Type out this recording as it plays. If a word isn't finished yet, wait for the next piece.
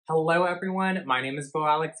Hello everyone, my name is Beau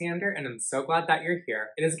Alexander and I'm so glad that you're here.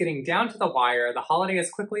 It is getting down to the wire, the holiday is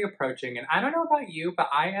quickly approaching, and I don't know about you, but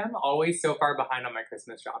I am always so far behind on my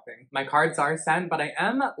Christmas shopping. My cards are sent, but I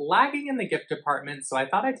am lagging in the gift department, so I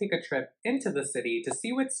thought I'd take a trip into the city to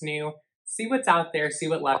see what's new, see what's out there, see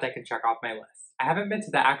what left I can check off my list. I haven't been to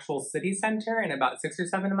the actual city center in about 6 or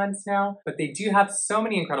 7 months now, but they do have so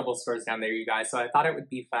many incredible stores down there, you guys, so I thought it would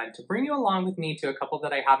be fun to bring you along with me to a couple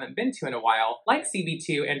that I haven't been to in a while, like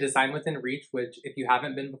CB2 and designwithinreach, which, if you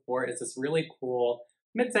haven't been before, is this really cool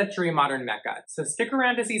mid-century modern mecca. So stick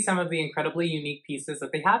around to see some of the incredibly unique pieces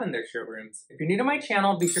that they have in their showrooms. If you're new to my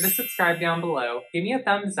channel, be sure to subscribe down below, give me a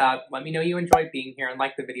thumbs up, let me know you enjoy being here and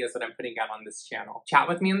like the videos that I'm putting out on this channel. Chat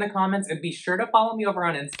with me in the comments and be sure to follow me over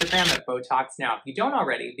on Instagram at Beau Talks Now if you don't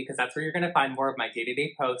already, because that's where you're going to find more of my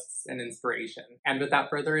day-to-day posts and inspiration. And without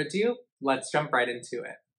further ado, let's jump right into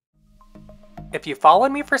it. If you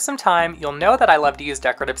followed me for some time, you'll know that I love to use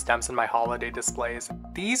decorative stems in my holiday displays.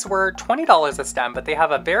 These were $20 a stem, but they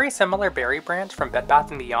have a very similar berry branch from Bed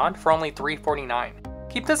Bath & Beyond for only $3.49.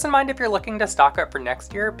 Keep this in mind if you're looking to stock up for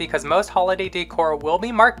next year, because most holiday decor will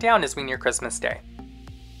be marked down as we near Christmas Day.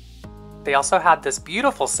 They also had this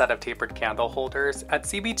beautiful set of tapered candle holders. At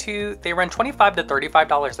CB2, they run $25 to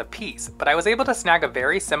 $35 a piece, but I was able to snag a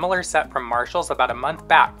very similar set from Marshall's about a month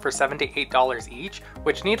back for $7 to $8 each,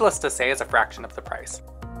 which needless to say is a fraction of the price.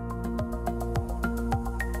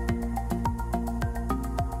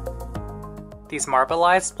 These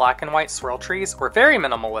marbleized black and white swirl trees were very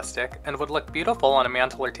minimalistic and would look beautiful on a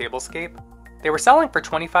mantle or tablescape. They were selling for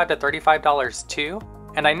 $25 to $35 too,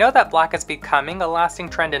 and I know that black is becoming a lasting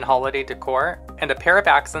trend in holiday decor, and a pair of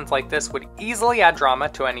accents like this would easily add drama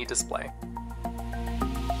to any display.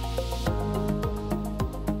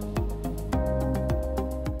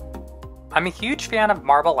 I'm a huge fan of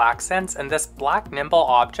marble accents, and this black nimble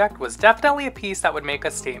object was definitely a piece that would make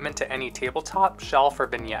a statement to any tabletop, shelf, or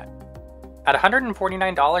vignette. At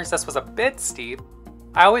 $149, this was a bit steep.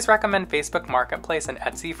 I always recommend Facebook Marketplace and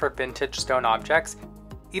Etsy for vintage stone objects.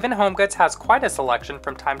 Even HomeGoods has quite a selection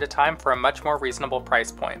from time to time for a much more reasonable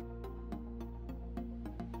price point.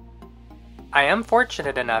 I am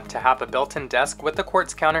fortunate enough to have a built-in desk with the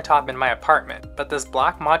quartz countertop in my apartment, but this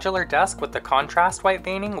black modular desk with the contrast white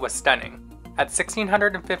veining was stunning. At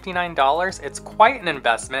 $1,659, it's quite an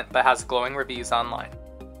investment, but has glowing reviews online.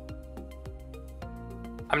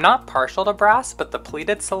 I'm not partial to brass, but the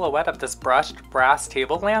pleated silhouette of this brushed brass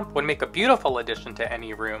table lamp would make a beautiful addition to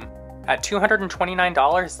any room. At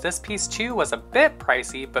 $229, this piece too was a bit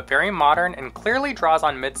pricey, but very modern and clearly draws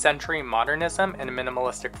on mid-century modernism in a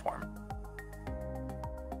minimalistic form.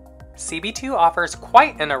 CB2 offers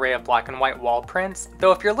quite an array of black and white wall prints,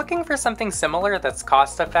 though if you're looking for something similar that's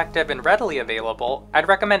cost-effective and readily available, I'd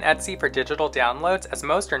recommend Etsy for digital downloads, as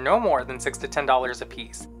most are no more than $6 to $10 a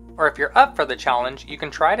piece. Or if you're up for the challenge, you can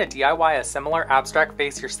try to DIY a similar abstract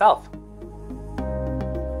vase yourself.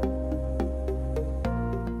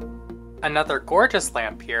 Another gorgeous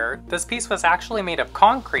lamp here. This piece was actually made of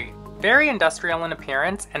concrete, very industrial in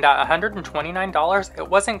appearance, and at $129 it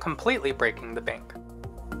wasn't completely breaking the bank.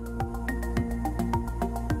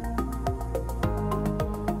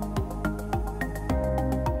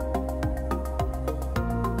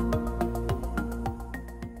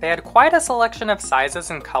 They had quite a selection of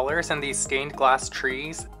sizes and colors in these stained glass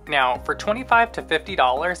trees. Now, for $25 to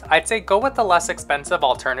 $50, I'd say go with the less expensive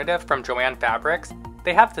alternative from Joann Fabrics.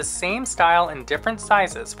 They have the same style in different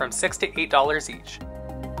sizes from $6 to $8 each.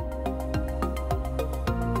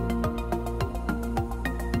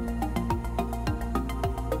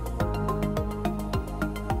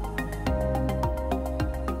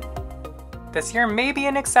 This year may be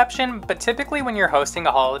an exception, but typically when you're hosting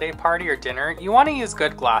a holiday party or dinner, you want to use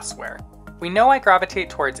good glassware. We know I gravitate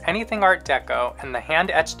towards anything Art Deco, and the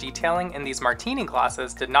hand-etched detailing in these martini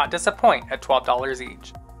glasses did not disappoint at $12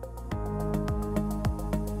 each.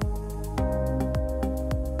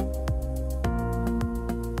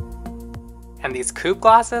 And these coupe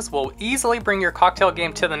glasses will easily bring your cocktail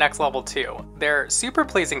game to the next level too. They're super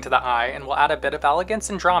pleasing to the eye and will add a bit of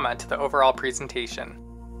elegance and drama to the overall presentation.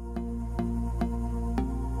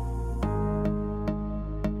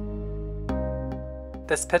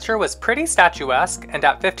 This picture was pretty statuesque, and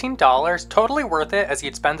at $15, totally worth it, as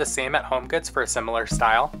you'd spend the same at HomeGoods for a similar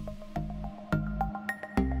style.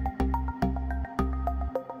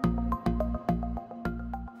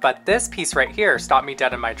 But this piece right here stopped me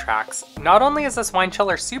dead in my tracks. Not only is this wine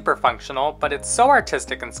chiller super functional, but it's so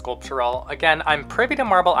artistic and sculptural. Again, I'm privy to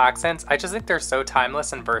marble accents, I just think they're so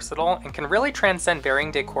timeless and versatile and can really transcend varying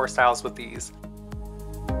decor styles with ease.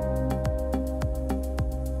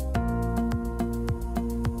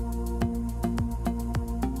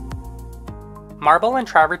 Marble and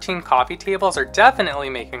travertine coffee tables are definitely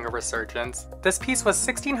making a resurgence. This piece was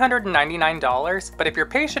 $1,699, but if you're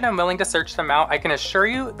patient and willing to search them out, I can assure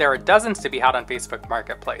you there are dozens to be had on Facebook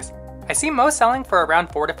Marketplace. I see most selling for around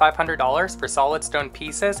 $400 to $500 for solid stone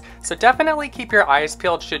pieces, so definitely keep your eyes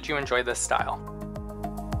peeled should you enjoy this style.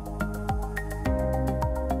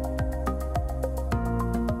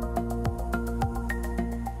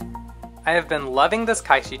 I have been loving this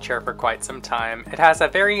Kaishi chair for quite some time. It has a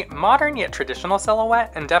very modern yet traditional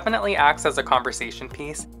silhouette and definitely acts as a conversation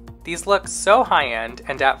piece. These look so high-end,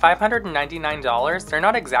 and at $599, they're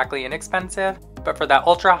not exactly inexpensive, but for that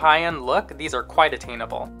ultra high-end look, these are quite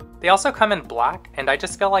attainable. They also come in black, and I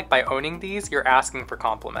just feel like by owning these, you're asking for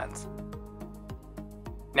compliments.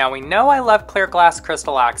 Now we know I love clear glass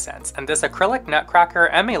crystal accents, and this acrylic nutcracker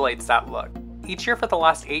emulates that look. Each year for the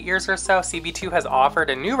last 8 years or so, CB2 has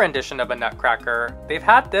offered a new rendition of a nutcracker. They've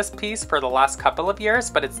had this piece for the last couple of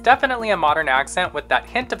years, but it's definitely a modern accent with that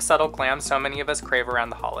hint of subtle glam so many of us crave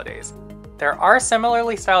around the holidays. There are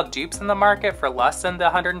similarly styled dupes in the market for less than the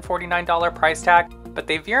 $149 price tag, but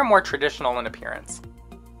they veer more traditional in appearance.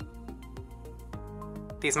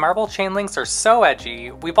 These marble chain links are so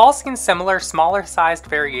edgy. We've all seen similar, smaller sized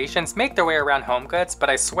variations make their way around HomeGoods,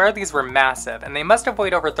 but I swear these were massive, and they must have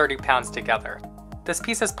weighed over 30 pounds together. This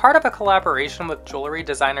piece is part of a collaboration with jewelry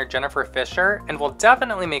designer Jennifer Fisher, and will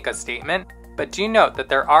definitely make a statement, but do note that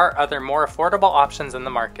there are other more affordable options in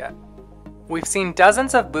the market. We've seen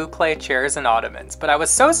dozens of boucle chairs and ottomans, but I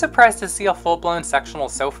was so surprised to see a full-blown sectional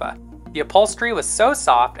sofa. The upholstery was so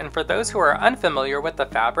soft, and for those who are unfamiliar with the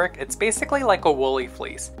fabric, it's basically like a woolly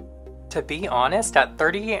fleece. To be honest, at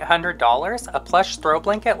 $3,800, a plush throw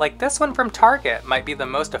blanket like this one from Target might be the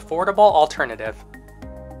most affordable alternative.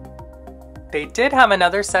 They did have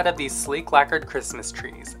another set of these sleek lacquered Christmas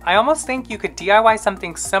trees. I almost think you could DIY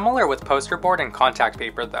something similar with poster board and contact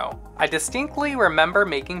paper though. I distinctly remember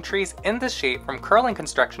making trees in this shape from curling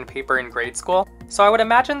construction paper in grade school, so I would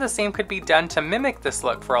imagine the same could be done to mimic this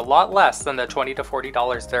look for a lot less than the $20 to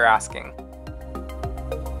 $40 they're asking.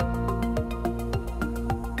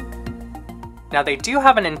 Now they do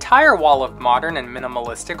have an entire wall of modern and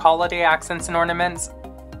minimalistic holiday accents and ornaments.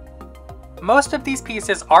 Most of these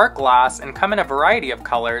pieces are glass and come in a variety of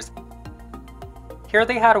colors. Here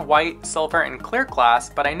they had white, silver, and clear glass,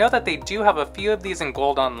 but I know that they do have a few of these in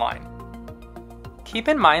gold online. Keep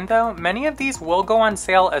in mind though, many of these will go on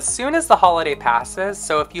sale as soon as the holiday passes,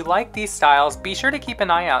 so if you like these styles, be sure to keep an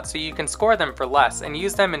eye out so you can score them for less and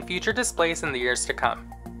use them in future displays in the years to come.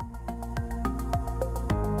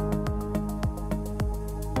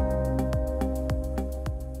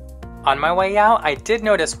 On my way out, I did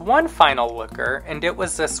notice one final looker, and it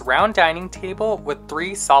was this round dining table with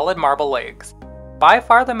 3 solid marble legs. By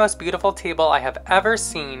far the most beautiful table I have ever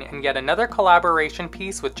seen, and yet another collaboration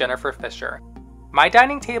piece with Jennifer Fisher. My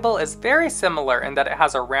dining table is very similar in that it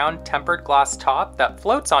has a round tempered glass top that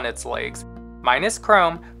floats on its legs. Mine is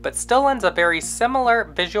chrome, but still lends a very similar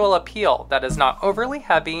visual appeal that is not overly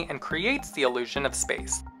heavy and creates the illusion of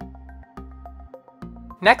space.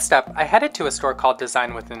 Next up, I headed to a store called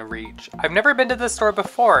designwithinreach. I've never been to this store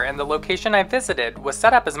before, and the location I visited was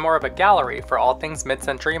set up as more of a gallery for all things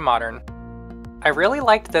mid-century modern. I really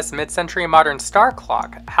liked this mid-century modern star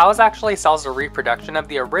clock. House actually sells a reproduction of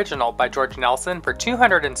the original by George Nelson for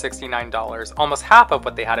 $269, almost half of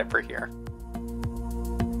what they had it for here.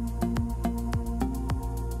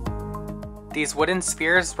 These wooden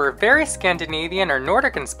spheres were very Scandinavian or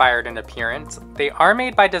Nordic inspired in appearance. They are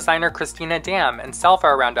made by designer Christina Dam and sell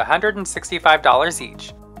for around $165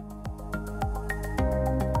 each.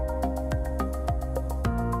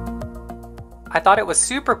 I thought it was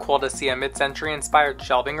super cool to see a mid-century inspired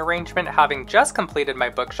shelving arrangement, having just completed my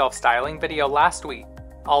bookshelf styling video last week.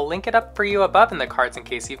 I'll link it up for you above in the cards in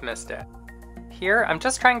case you've missed it. Here, I'm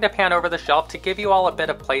just trying to pan over the shelf to give you all a bit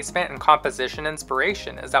of placement and composition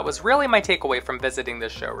inspiration, as that was really my takeaway from visiting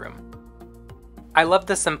this showroom. I love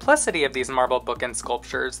the simplicity of these marble bookend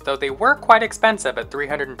sculptures, though they were quite expensive at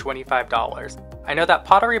 $325. I know that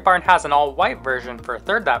Pottery Barn has an all-white version for a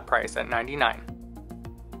third that price at $99.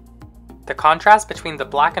 The contrast between the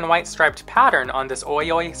black and white striped pattern on this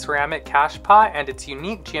oi ceramic cash pot and its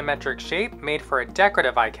unique geometric shape made for a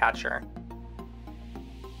decorative eye catcher.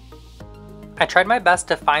 I tried my best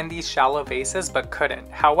to find these shallow vases but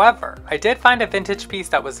couldn't. However, I did find a vintage piece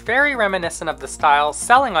that was very reminiscent of the style,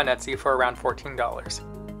 selling on Etsy for around $14.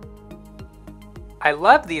 I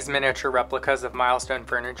love these miniature replicas of milestone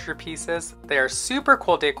furniture pieces. They are super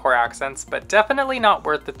cool decor accents, but definitely not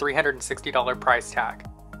worth the $360 price tag.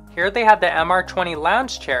 Here they had the MR20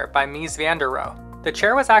 lounge chair by Mies van der Rohe. The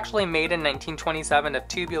chair was actually made in 1927 of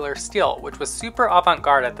tubular steel, which was super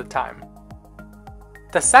avant-garde at the time.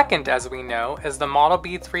 The second, as we know, is the Model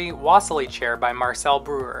B3 Wassily chair by Marcel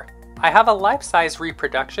Breuer. I have a life-size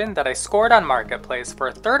reproduction that I scored on Marketplace for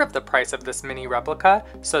a third of the price of this mini replica,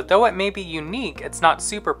 so though it may be unique, it's not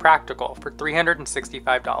super practical for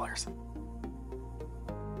 $365.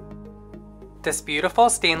 This beautiful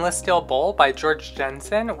stainless steel bowl by George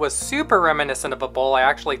Jensen was super reminiscent of a bowl I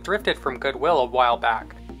actually thrifted from Goodwill a while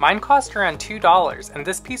back. Mine cost around $2, and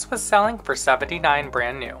this piece was selling for $79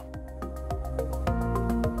 brand new.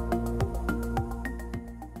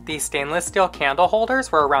 These stainless steel candle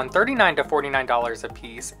holders were around $39 to $49 a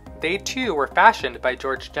piece. They too were fashioned by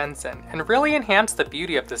George Jensen and really enhanced the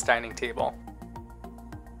beauty of this dining table.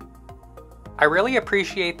 I really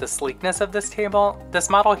appreciate the sleekness of this table. This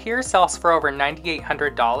model here sells for over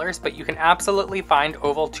 $9,800, but you can absolutely find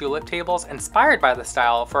oval tulip tables inspired by the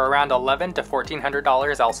style for around $1,100 to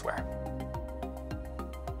 $1,400 elsewhere.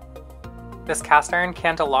 This cast iron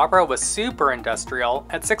candelabra was super industrial.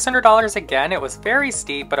 At $600 again, it was very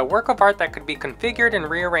steep, but a work of art that could be configured and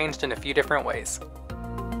rearranged in a few different ways.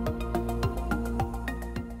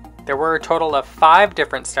 There were a total of 5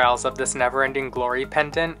 different styles of this Never-Ending Glory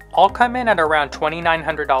pendant, all come in at around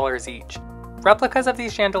 $2,900 each. Replicas of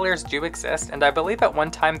these chandeliers do exist, and I believe at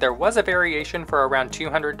one time there was a variation for around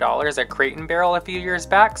 $200 at Crate & Barrel a few years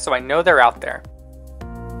back, so I know they're out there.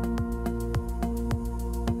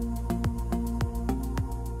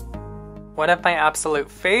 One of my absolute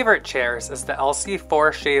favorite chairs is the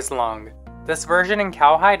LC4 Chaise Longue. This version in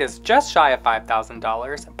cowhide is just shy of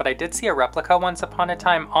 $5,000, but I did see a replica once upon a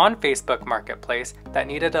time on Facebook Marketplace that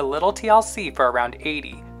needed a little TLC for around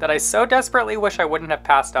 $80 that I so desperately wish I wouldn't have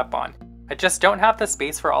passed up on. I just don't have the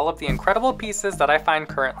space for all of the incredible pieces that I find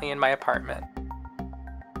currently in my apartment.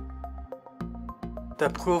 The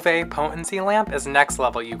Prouvé potency lamp is next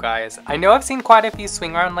level, you guys. I know I've seen quite a few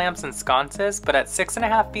swing arm lamps and sconces, but at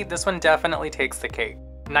 6.5 feet this one definitely takes the cake.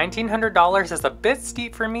 $1,900 is a bit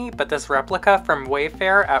steep for me, but this replica from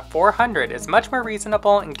Wayfair at $400 is much more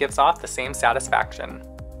reasonable and gives off the same satisfaction.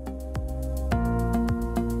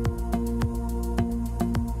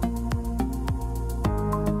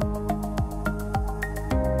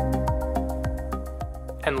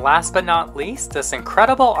 And last but not least, this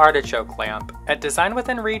incredible artichoke lamp. At Design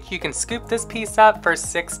Within Reach, you can scoop this piece up for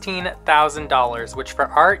 $16,000, which for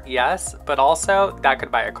art, yes, but also that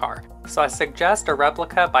could buy a car. So I suggest a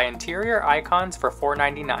replica by Interior Icons for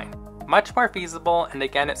 $499. Much more feasible, and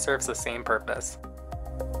again, it serves the same purpose.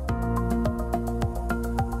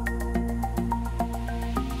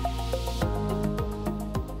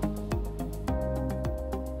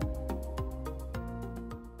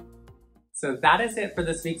 So that is it for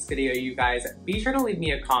this week's video, you guys. Be sure to leave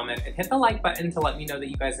me a comment and hit the like button to let me know that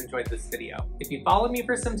you guys enjoyed this video. If you followed me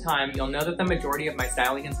for some time, you'll know that the majority of my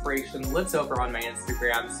styling inspiration lives over on my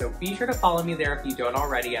Instagram, so be sure to follow me there if you don't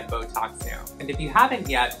already at Beau Talks Now. And if you haven't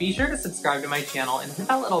yet, be sure to subscribe to my channel and hit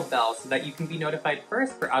that little bell so that you can be notified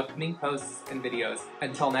first for upcoming posts and videos.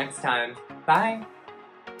 Until next time, bye!